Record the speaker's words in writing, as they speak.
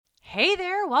Hey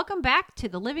there, welcome back to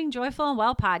the Living Joyful and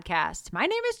Well podcast. My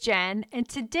name is Jen, and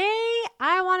today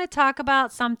I want to talk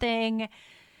about something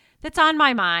that's on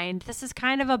my mind. This is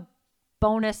kind of a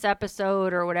bonus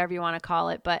episode or whatever you want to call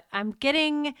it, but I'm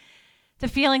getting the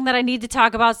feeling that I need to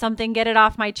talk about something, get it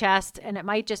off my chest, and it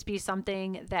might just be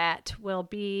something that will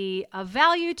be of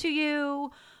value to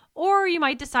you, or you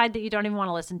might decide that you don't even want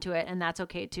to listen to it, and that's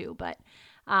okay too. But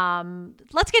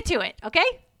let's get to it, okay?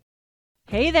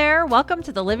 Hey there, welcome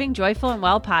to the Living Joyful and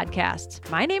Well podcast.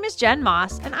 My name is Jen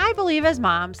Moss, and I believe as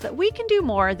moms that we can do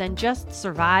more than just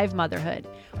survive motherhood.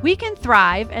 We can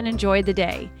thrive and enjoy the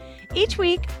day. Each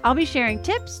week, I'll be sharing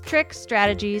tips, tricks,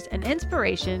 strategies, and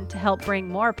inspiration to help bring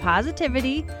more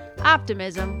positivity,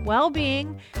 optimism,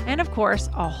 well-being, and of course,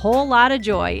 a whole lot of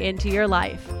joy into your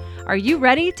life. Are you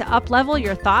ready to up-level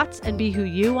your thoughts and be who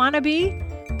you want to be?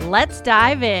 Let's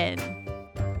dive in.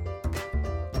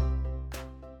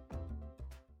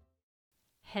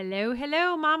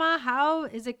 Hello, mama. How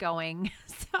is it going?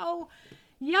 So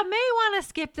you may want to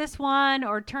skip this one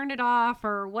or turn it off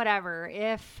or whatever.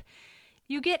 If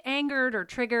you get angered or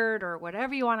triggered or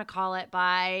whatever you want to call it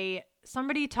by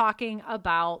somebody talking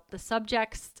about the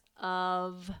subjects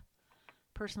of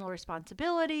personal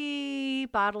responsibility,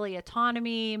 bodily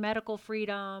autonomy, medical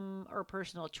freedom, or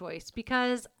personal choice,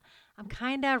 because I'm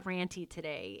kind of ranty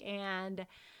today and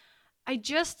I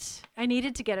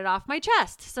needed to get it off my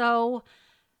chest. So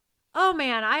oh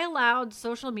man, I allowed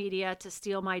social media to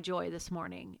steal my joy this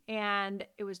morning. And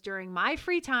it was during my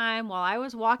free time while I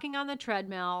was walking on the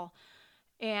treadmill.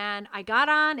 And I got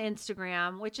on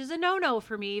Instagram, which is a no-no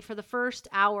for me for the first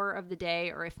hour of the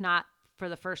day, or if not for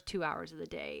the first 2 hours of the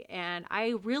day. And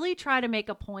I really try to make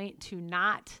a point to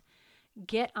not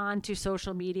get onto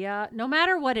social media, no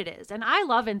matter what it is. And I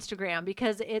love Instagram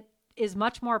because it is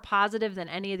much more positive than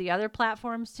any of the other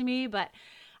platforms to me. But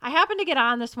I happened to get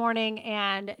on this morning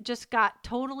and just got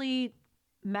totally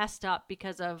messed up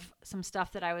because of some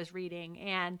stuff that I was reading.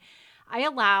 And I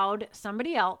allowed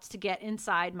somebody else to get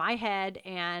inside my head,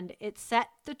 and it set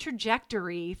the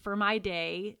trajectory for my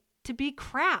day to be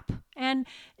crap. And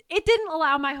it didn't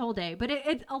allow my whole day, but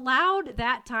it allowed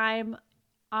that time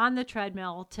on the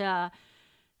treadmill to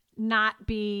not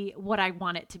be what I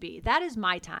want it to be. That is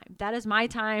my time. That is my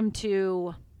time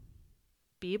to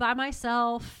be by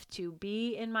myself, to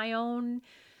be in my own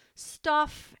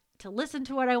stuff, to listen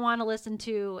to what I want to listen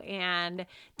to. And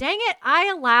dang it, I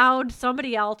allowed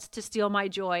somebody else to steal my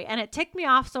joy. And it ticked me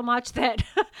off so much that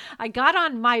I got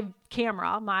on my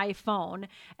camera, my phone,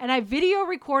 and I video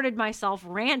recorded myself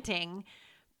ranting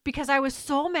because I was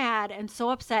so mad and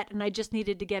so upset and I just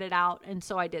needed to get it out. And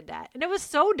so I did that. And it was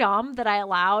so dumb that I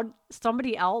allowed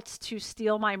somebody else to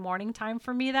steal my morning time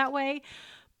from me that way.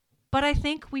 But I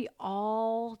think we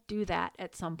all do that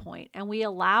at some point, and we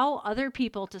allow other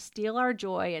people to steal our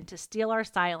joy and to steal our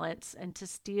silence and to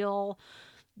steal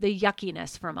the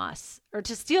yuckiness from us, or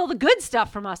to steal the good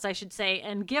stuff from us, I should say,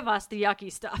 and give us the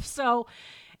yucky stuff. So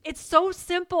it's so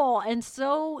simple and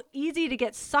so easy to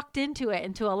get sucked into it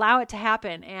and to allow it to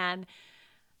happen. And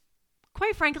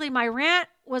quite frankly, my rant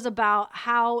was about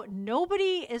how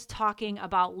nobody is talking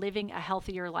about living a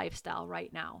healthier lifestyle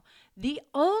right now. The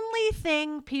only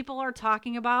thing people are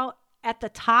talking about at the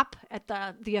top, at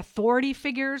the authority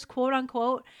figures, quote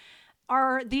unquote,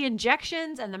 are the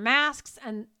injections and the masks.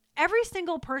 And every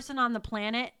single person on the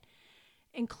planet,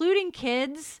 including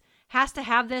kids, has to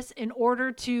have this in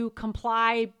order to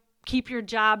comply, keep your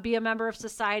job, be a member of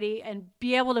society, and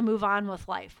be able to move on with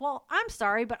life. Well, I'm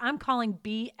sorry, but I'm calling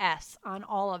BS on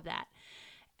all of that.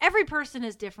 Every person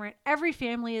is different. Every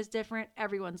family is different.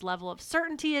 Everyone's level of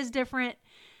certainty is different.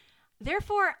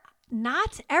 Therefore,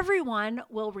 not everyone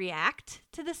will react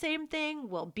to the same thing,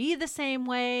 will be the same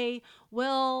way,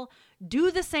 will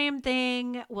do the same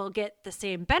thing, will get the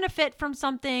same benefit from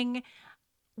something.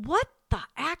 What the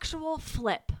actual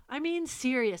flip? I mean,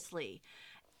 seriously.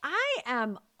 I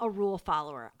am a rule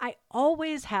follower. I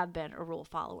always have been a rule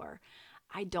follower.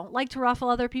 I don't like to ruffle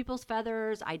other people's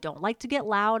feathers. I don't like to get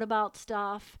loud about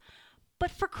stuff. But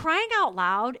for crying out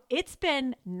loud, it's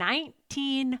been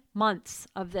 19 months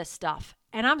of this stuff.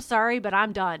 And I'm sorry, but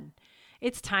I'm done.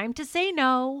 It's time to say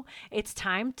no. It's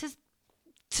time to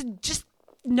just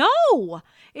no.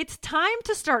 It's time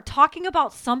to start talking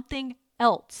about something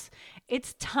else.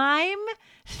 It's time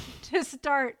to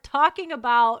start talking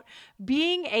about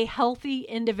being a healthy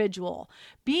individual,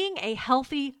 being a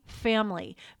healthy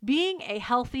family, being a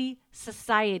healthy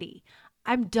society.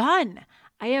 I'm done.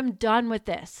 I am done with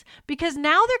this because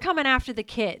now they're coming after the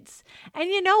kids. And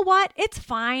you know what? It's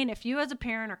fine if you as a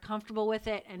parent are comfortable with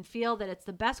it and feel that it's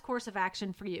the best course of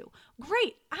action for you.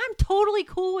 Great. I'm totally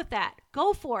cool with that.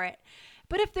 Go for it.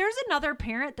 But if there's another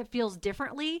parent that feels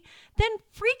differently, then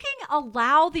freaking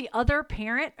allow the other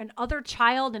parent and other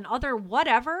child and other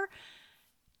whatever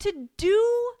to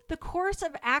do the course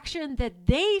of action that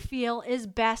they feel is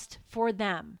best for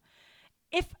them.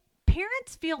 If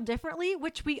parents feel differently,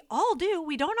 which we all do,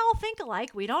 we don't all think alike,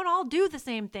 we don't all do the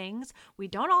same things, we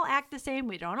don't all act the same,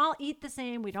 we don't all eat the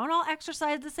same, we don't all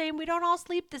exercise the same, we don't all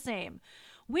sleep the same.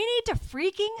 We need to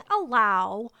freaking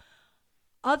allow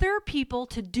other people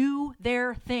to do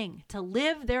their thing, to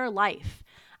live their life.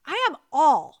 I am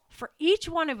all for each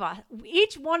one of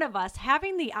us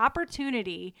having the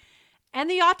opportunity and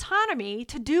the autonomy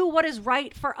to do what is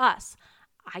right for us.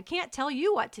 I can't tell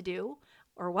you what to do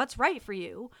or what's right for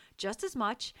you, just as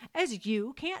much as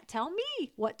you can't tell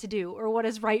me what to do or what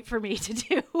is right for me to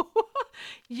do.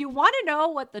 You want to know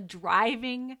what the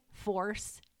driving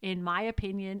force, in my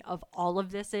opinion, of all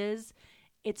of this is?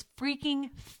 It's freaking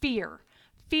fear.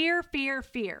 Fear, fear,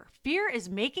 fear. Fear is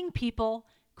making people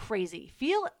crazy.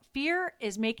 Fear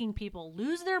is making people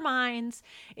lose their minds.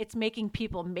 It's making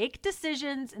people make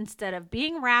decisions instead of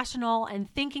being rational and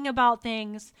thinking about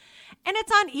things. And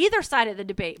it's on either side of the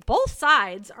debate. Both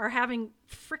sides are having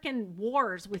freaking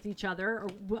wars with each other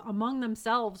or among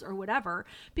themselves or whatever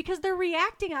because they're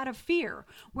reacting out of fear.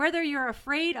 Whether you're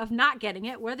afraid of not getting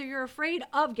it, whether you're afraid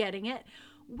of getting it,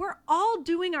 we're all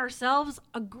doing ourselves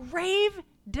a grave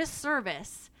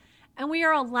disservice. And we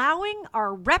are allowing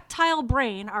our reptile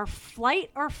brain, our flight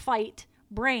or fight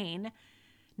brain,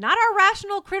 not our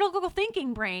rational critical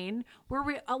thinking brain,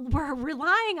 we're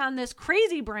relying on this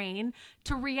crazy brain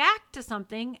to react to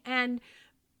something and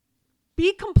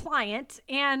be compliant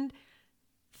and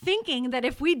thinking that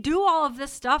if we do all of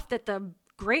this stuff that the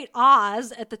great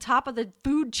Oz at the top of the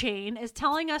food chain is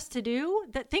telling us to do,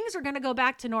 that things are going to go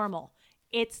back to normal.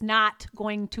 It's not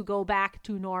going to go back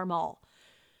to normal.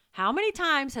 How many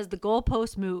times has the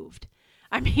goalpost moved?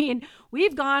 I mean,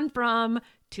 we've gone from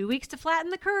 2 weeks to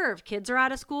flatten the curve. Kids are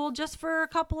out of school just for a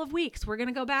couple of weeks. We're going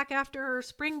to go back after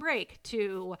spring break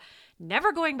to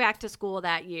never going back to school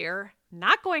that year,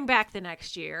 not going back the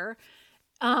next year.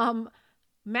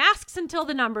 Masks until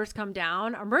the numbers come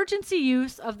down, emergency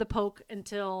use of the poke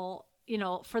until,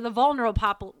 for the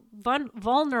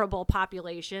vulnerable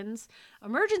populations,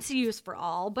 emergency use for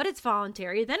all, but it's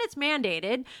voluntary. Then it's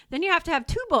mandated. Then you have to have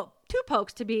two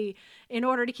pokes to be in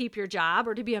order to keep your job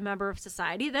or to be a member of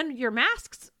society. Then your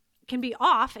masks can be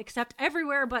off except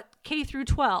everywhere but K through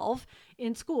 12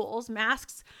 in schools,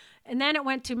 masks. And then it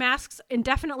went to masks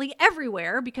indefinitely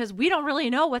everywhere because we don't really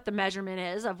know what the measurement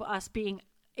is of us being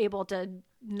able to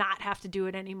not have to do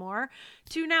it anymore,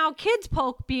 to now kids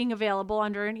poke being available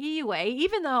under an EUA,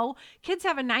 even though kids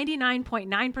have a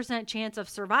 99.9% chance of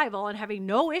survival and having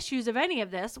no issues of any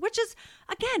of this, which is,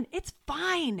 again, it's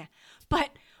fine. But,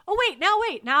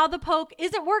 now the poke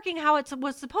isn't working how it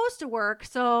was supposed to work.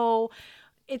 So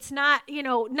it's not,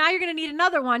 now you're going to need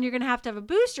another one. You're going to have a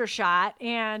booster shot,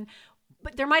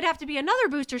 but there might have to be another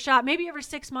booster shot, maybe every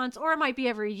 6 months, or it might be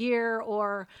every year,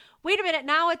 or wait a minute,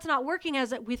 now it's not working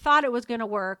as we thought it was going to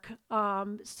work.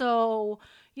 So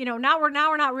now we're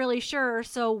not really sure.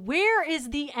 So where is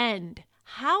the end?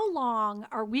 How long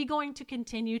are we going to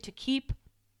continue to keep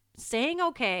saying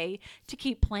okay, to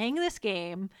keep playing this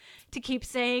game, to keep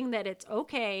saying that it's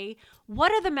okay?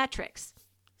 What are the metrics?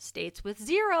 States with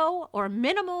 0 or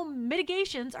minimal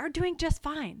mitigations are doing just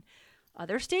fine.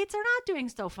 Other states are not doing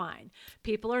so fine.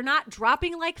 People are not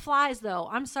dropping like flies, though.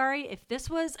 I'm sorry, if this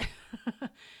was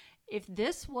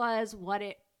what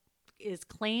it is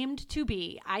claimed to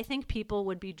be, I think people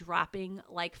would be dropping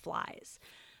like flies.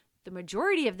 The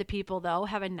majority of the people, though,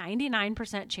 have a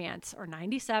 99% chance, or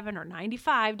 97 or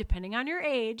 95, depending on your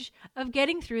age, of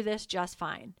getting through this just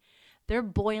fine. They're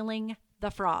boiling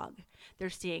the frog. They're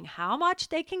seeing how much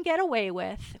they can get away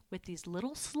with these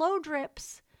little slow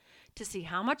drips, to see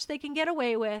how much they can get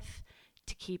away with,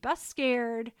 to keep us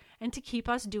scared, and to keep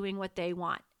us doing what they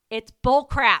want. It's bull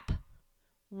crap.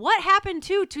 What happened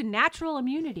to natural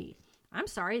immunity? I'm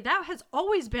sorry, that has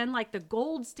always been like the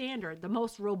gold standard. The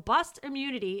most robust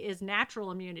immunity is natural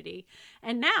immunity.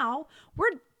 And now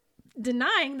we're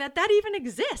denying that even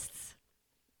exists.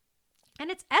 And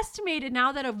it's estimated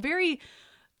now that a very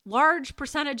large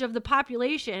percentage of the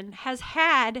population has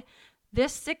had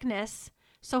this sickness,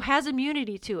 so has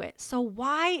immunity to it. So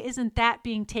why isn't that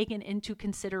being taken into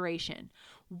consideration?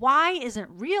 Why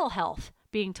isn't real health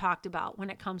being talked about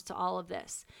when it comes to all of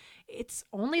this? It's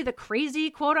only the crazy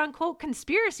quote unquote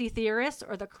conspiracy theorists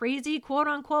or the crazy quote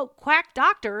unquote quack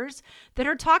doctors that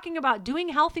are talking about doing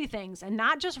healthy things and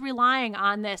not just relying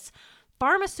on this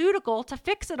pharmaceutical to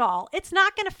fix it all. It's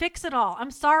not going to fix it all.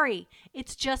 I'm sorry.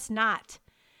 It's just not.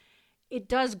 It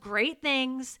does great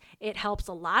things. It helps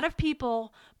a lot of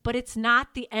people, but it's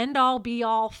not the end all be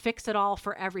all, fix it all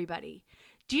for everybody.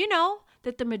 Do you know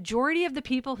that the majority of the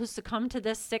people who succumb to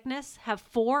this sickness have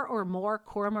 4 or more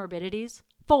comorbidities?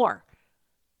 4.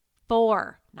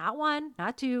 4. Not 1,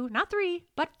 not 2, not 3,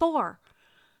 but 4.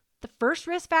 The first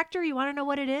risk factor, you want to know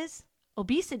what it is?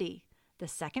 Obesity. The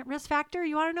second risk factor,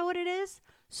 you want to know what it is?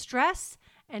 Stress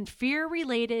and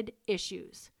fear-related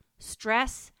issues.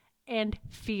 Stress and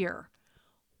fear.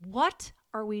 What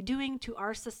are we doing to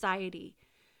our society?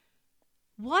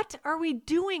 What are we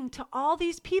doing to all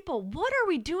these people? What are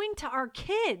we doing to our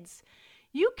kids?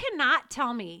 You cannot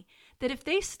tell me that if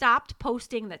they stopped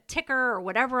posting the ticker or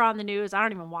whatever on the news, I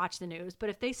don't even watch the news, but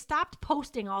if they stopped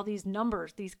posting all these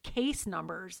numbers, these case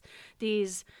numbers,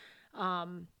 these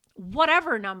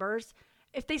whatever numbers,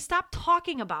 if they stopped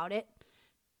talking about it,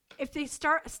 if they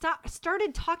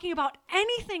started talking about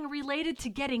anything related to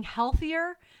getting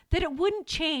healthier, that it wouldn't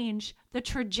change the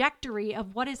trajectory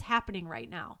of what is happening right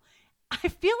now. I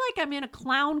feel like I'm in a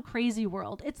clown crazy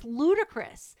world. It's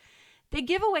ludicrous. They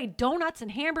give away donuts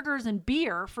and hamburgers and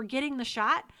beer for getting the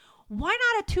shot. Why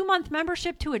not a 2-month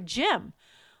membership to a gym?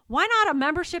 Why not a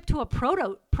membership to a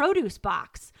produce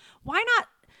box? Why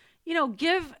not,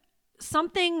 give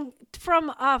something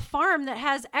from a farm that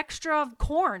has extra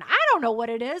corn? I don't know what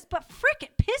it is, but frick,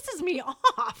 it pisses me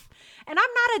off. And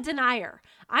I'm not a denier.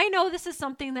 I know this is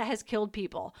something that has killed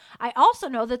people. I also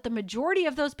know that the majority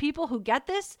of those people who get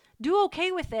this do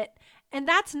okay with it. And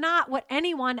that's not what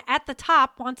anyone at the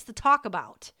top wants to talk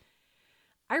about.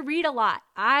 I read a lot.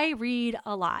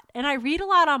 And I read a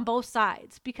lot on both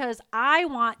sides because I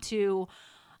want to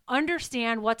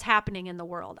understand what's happening in the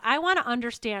world. I want to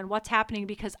understand what's happening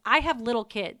because I have little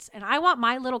kids and I want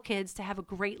my little kids to have a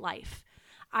great life.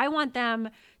 I want them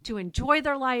to enjoy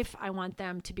their life. I want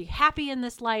them to be happy in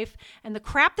this life. And the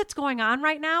crap that's going on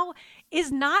right now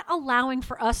is not allowing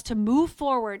for us to move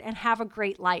forward and have a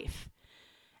great life.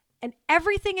 And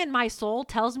everything in my soul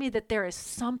tells me that there is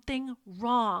something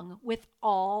wrong with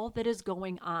all that is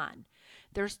going on.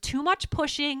 There's too much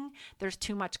pushing. There's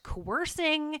too much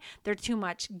coercing. There's too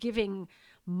much giving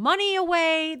money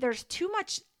away. There's too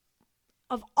much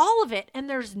of all of it. And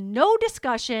there's no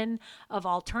discussion of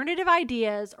alternative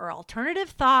ideas or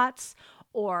alternative thoughts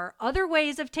or other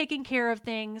ways of taking care of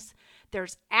things.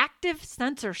 There's active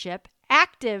censorship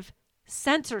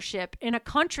in a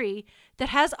country that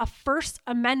has a First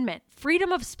Amendment,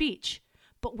 freedom of speech.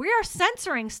 But we are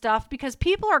censoring stuff because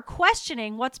people are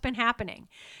questioning what's been happening.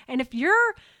 And if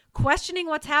you're questioning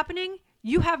what's happening,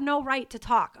 you have no right to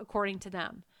talk, according to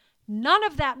them. None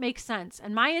of that makes sense.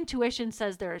 And my intuition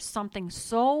says there is something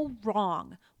so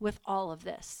wrong with all of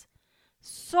this.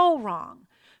 So wrong.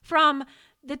 From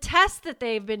the tests that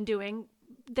they've been doing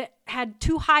that had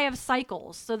too high of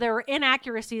cycles, so there were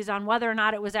inaccuracies on whether or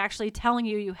not it was actually telling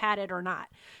you had it or not,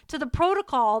 to the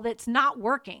protocol that's not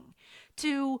working,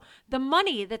 to the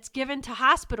money that's given to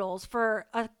hospitals for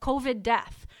a COVID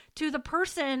death, to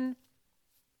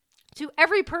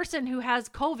every person who has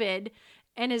COVID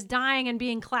and is dying and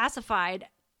being classified,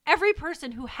 every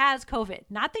person who has COVID,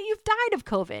 not that you've died of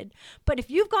COVID, but if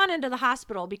you've gone into the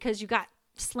hospital because you got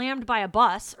slammed by a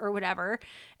bus or whatever,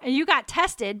 and you got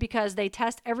tested because they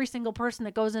test every single person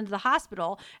that goes into the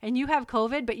hospital, and you have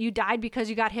COVID, but you died because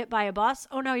you got hit by a bus.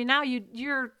 Oh no, now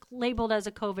you're labeled as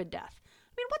a COVID death.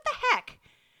 I mean, what the heck?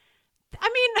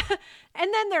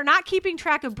 And then they're not keeping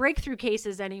track of breakthrough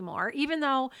cases anymore, even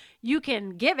though you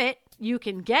can give it, you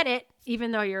can get it,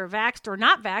 even though you're vaxxed or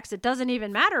not vaxxed, it doesn't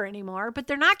even matter anymore, but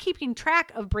they're not keeping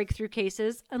track of breakthrough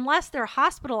cases unless they're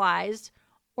hospitalized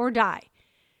or die.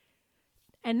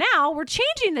 And now we're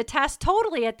changing the test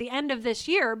totally at the end of this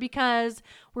year because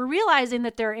we're realizing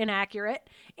that they're inaccurate.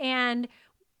 And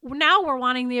now we're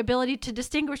wanting the ability to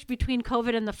distinguish between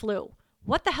COVID and the flu.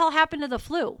 What the hell happened to the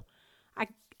flu?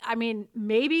 I mean,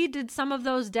 maybe did some of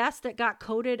those deaths that got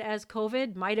coded as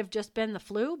COVID might have just been the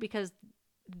flu, because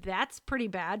that's pretty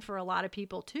bad for a lot of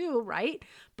people too, right?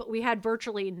 But we had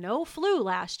virtually no flu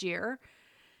last year.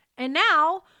 And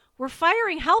now we're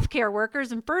firing healthcare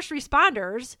workers and first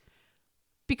responders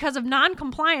because of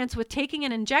non-compliance with taking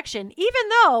an injection, even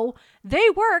though they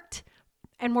worked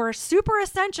and were super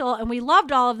essential and we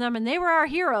loved all of them and they were our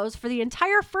heroes for the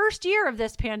entire first year of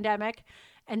this pandemic,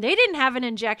 and they didn't have an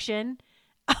injection.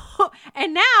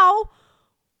 And now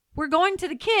we're going to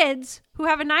the kids who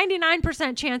have a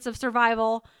 99% chance of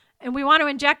survival and we want to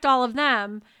inject all of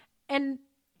them. And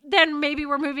then maybe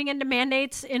we're moving into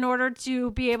mandates in order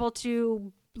to be able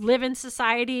to live in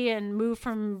society and move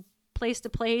from place to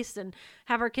place and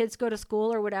have our kids go to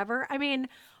school or whatever. I mean,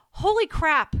 holy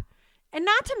crap. And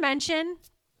not to mention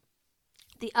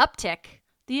the uptick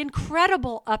the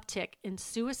incredible uptick in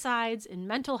suicides, in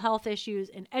mental health issues,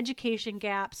 in education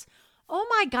gaps. Oh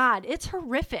my God, it's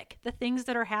horrific, the things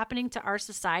that are happening to our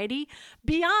society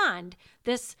beyond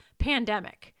this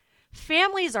pandemic.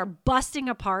 Families are busting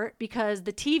apart because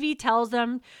the TV tells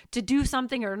them to do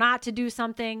something or not to do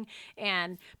something.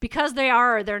 And because they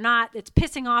are or they're not, it's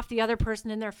pissing off the other person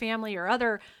in their family or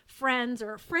other friends,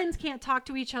 or friends can't talk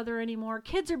to each other anymore.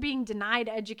 Kids are being denied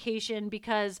education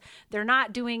because they're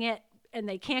not doing it and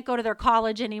they can't go to their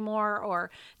college anymore,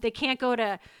 or they can't go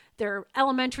to their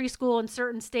elementary school in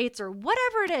certain states, or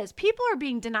whatever it is. People are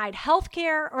being denied health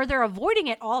care, or they're avoiding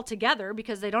it altogether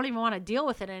because they don't even want to deal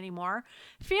with it anymore.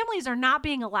 Family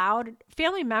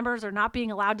members are not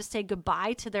being allowed to say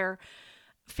goodbye to their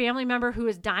family member who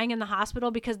is dying in the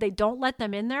hospital because they don't let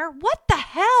them in there. What the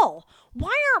hell?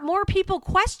 Why aren't more people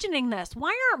questioning this?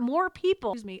 Why aren't more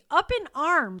people, up in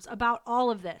arms about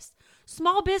all of this?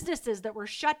 Small businesses that were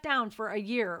shut down for a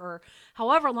year or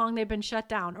however long they've been shut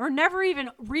down or never even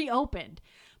reopened.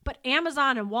 But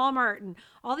Amazon and Walmart and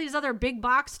all these other big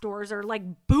box stores are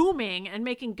like booming and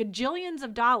making gajillions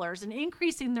of dollars and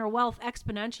increasing their wealth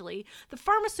exponentially. The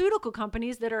pharmaceutical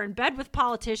companies that are in bed with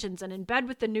politicians and in bed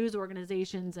with the news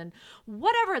organizations and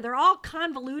whatever, they're all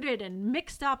convoluted and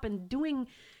mixed up and doing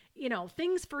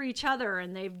things for each other,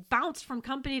 and they've bounced from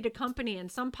company to company,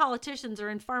 and some politicians are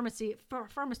in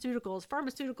pharmaceuticals.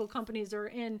 Pharmaceutical companies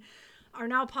are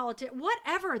now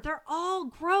whatever. They're all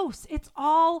gross. It's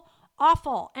all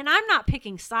awful. And I'm not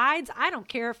picking sides. I don't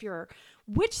care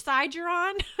which side you're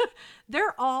on.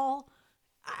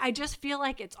 I just feel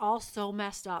like it's all so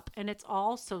messed up and it's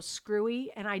all so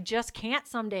screwy, and I just can't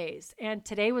some days. And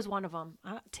today was one of them.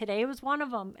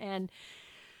 And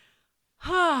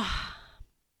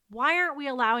why aren't we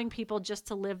allowing people just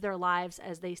to live their lives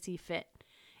as they see fit?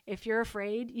 If you're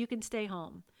afraid, you can stay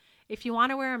home. If you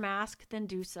want to wear a mask, then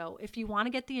do so. If you want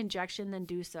to get the injection, then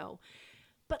do so.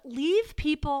 But leave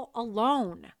people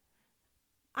alone.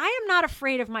 I am not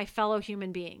afraid of my fellow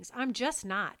human beings. I'm just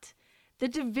not. The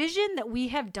division that we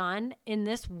have done in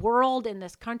this world, in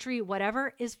this country,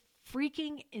 whatever, is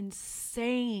freaking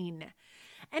insane.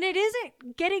 And it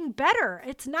isn't getting better.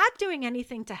 It's not doing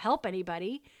anything to help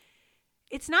anybody.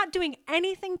 It's not doing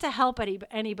anything to help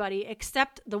anybody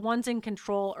except the ones in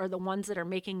control or the ones that are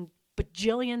making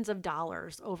bajillions of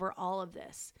dollars over all of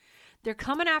this. They're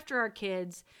coming after our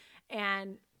kids,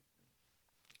 and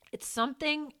it's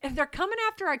something, if they're coming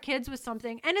after our kids with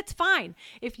something, and it's fine.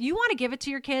 If you want to give it to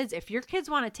your kids, if your kids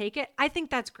want to take it, I think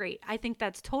that's great. I think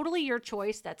that's totally your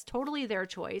choice. That's totally their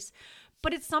choice.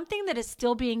 But it's something that is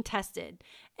still being tested.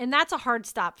 And that's a hard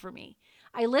stop for me.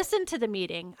 I listened to the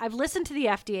meeting. I've listened to the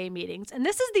FDA meetings, and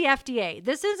this is the FDA.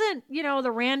 This isn't, the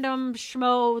random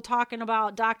schmo talking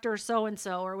about Dr.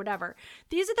 So-and-so or whatever.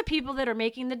 These are the people that are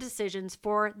making the decisions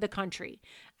for the country.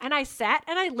 And I sat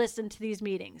and I listened to these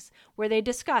meetings where they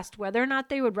discussed whether or not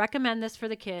they would recommend this for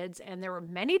the kids. And there were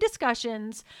many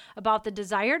discussions about the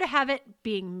desire to have it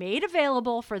being made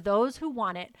available for those who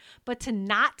want it, but to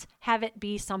not have it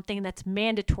be something that's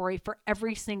mandatory for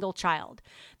every single child.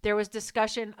 There was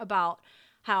discussion about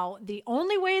how the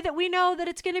only way that we know that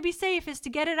it's going to be safe is to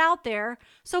get it out there.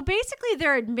 So basically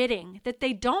they're admitting that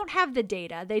they don't have the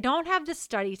data, they don't have the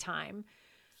study time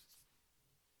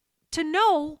to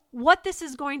know what this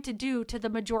is going to do to the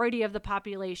majority of the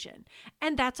population.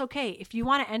 And that's okay. If you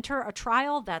want to enter a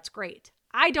trial, that's great.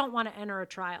 I don't want to enter a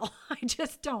trial. I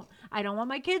just don't. I don't want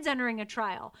my kids entering a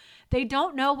trial. They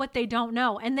don't know what they don't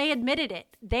know. And they admitted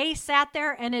it. They sat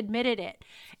there and admitted it.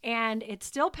 And it's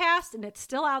still passed and it's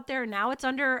still out there. Now it's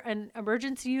under an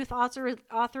emergency use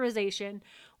authorization,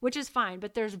 which is fine.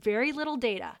 But there's very little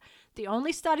data. The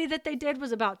only study that they did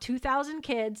was about 2,000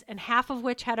 kids, and half of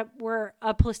which were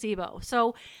a placebo.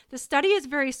 So the study is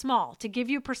very small. To give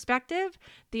you perspective,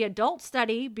 the adult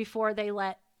study before they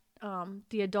let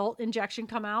the adult injection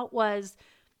come out was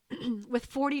with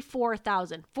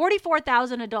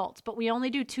 44,000 adults, but we only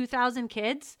do 2,000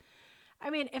 kids. I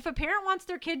mean, if a parent wants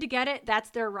their kid to get it,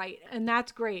 that's their right, and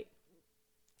that's great.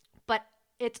 But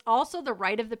it's also the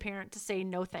right of the parent to say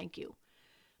no thank you.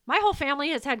 My whole family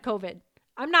has had COVID.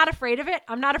 I'm not afraid of it.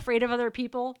 I'm not afraid of other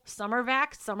people. Some are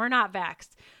vaxxed, some are not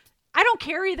vaxxed. I don't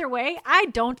care either way. I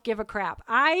don't give a crap.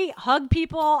 I hug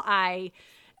people. I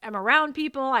am around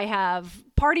people. I have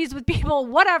parties with people,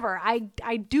 whatever.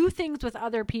 I do things with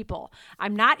other people.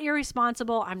 I'm not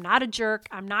irresponsible. I'm not a jerk.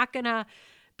 I'm not going to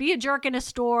be a jerk in a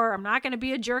store. I'm not going to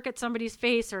be a jerk at somebody's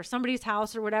face or somebody's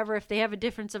house or whatever if they have a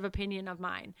difference of opinion of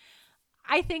mine.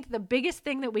 I think the biggest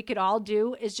thing that we could all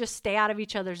do is just stay out of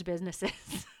each other's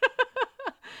businesses.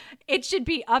 It should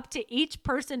be up to each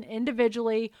person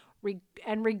individually,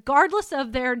 And regardless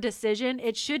of their decision,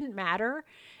 it shouldn't matter.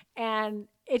 And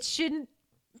it shouldn't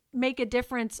make a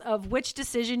difference of which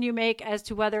decision you make as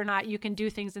to whether or not you can do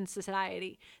things in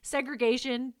society.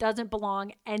 Segregation doesn't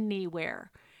belong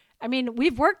anywhere. I mean,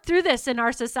 we've worked through this in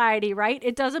our society, right?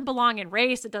 It doesn't belong in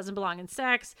race. It doesn't belong in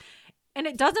sex. And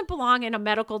it doesn't belong in a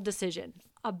medical decision.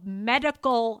 A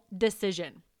medical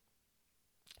decision.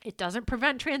 It doesn't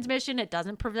prevent transmission. It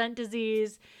doesn't prevent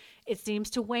disease. It seems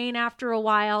to wane after a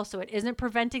while, so it isn't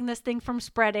preventing this thing from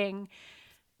spreading.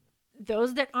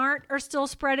 Those that aren't are still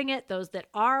spreading it. Those that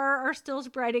are still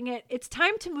spreading it. It's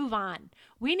time to move on.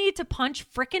 We need to punch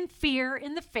frickin' fear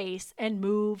in the face and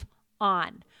move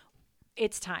on.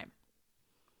 It's time.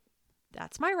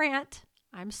 That's my rant.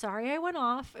 I'm sorry I went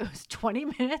off. It was 20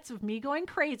 minutes of me going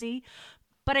crazy,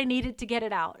 but I needed to get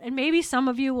it out. And maybe some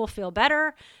of you will feel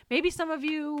better. Maybe some of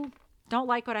you don't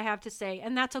like what I have to say,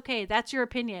 and that's okay. That's your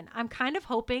opinion. I'm kind of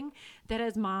hoping that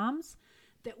as moms,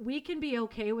 that we can be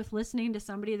okay with listening to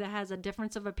somebody that has a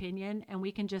difference of opinion, and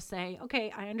we can just say,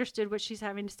 okay, I understood what she's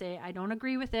having to say. I don't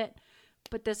agree with it,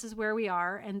 but this is where we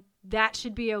are, and that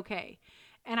should be okay.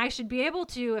 And I should be able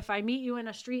to, if I meet you in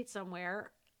a street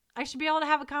somewhere, I should be able to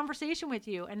have a conversation with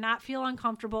you and not feel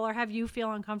uncomfortable or have you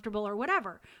feel uncomfortable or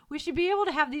whatever. We should be able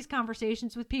to have these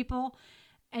conversations with people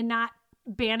and not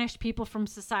banish people from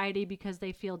society because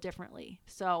they feel differently.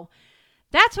 So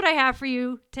that's what I have for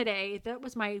you today. That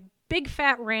was my big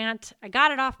fat rant. I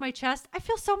got it off my chest. I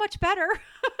feel so much better.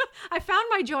 I found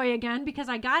my joy again because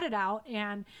I got it out,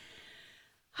 and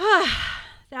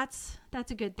that's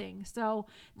a good thing. So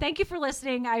thank you for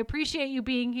listening. I appreciate you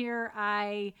being here.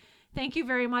 I thank you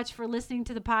very much for listening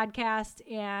to the podcast,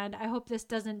 and I hope this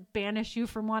doesn't banish you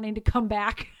from wanting to come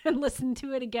back and listen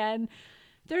to it again.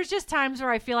 There's just times where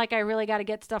I feel like I really got to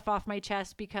get stuff off my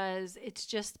chest because it's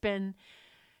just been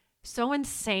so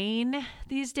insane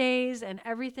these days, and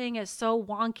everything is so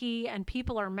wonky, and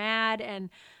people are mad, and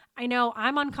I know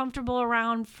I'm uncomfortable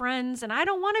around friends, and I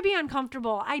don't want to be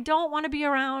uncomfortable. I don't want to be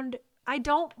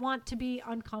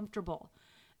uncomfortable.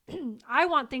 I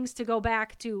want things to go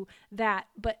back to that,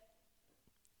 but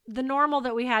the normal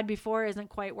that we had before isn't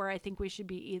quite where I think we should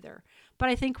be either. But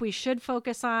I think we should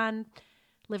focus on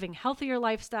living healthier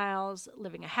lifestyles,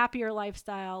 living a happier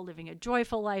lifestyle, living a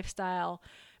joyful lifestyle,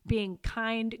 being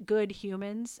kind, good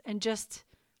humans, and just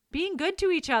being good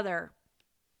to each other.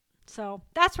 So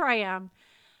that's where I am.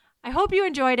 I hope you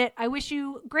enjoyed it. I wish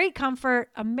you great comfort,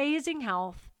 amazing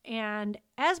health, and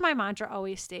as my mantra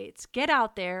always states, get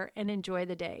out there and enjoy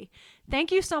the day.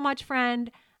 Thank you so much,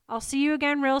 friend. I'll see you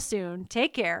again real soon.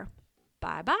 Take care.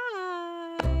 Bye-bye.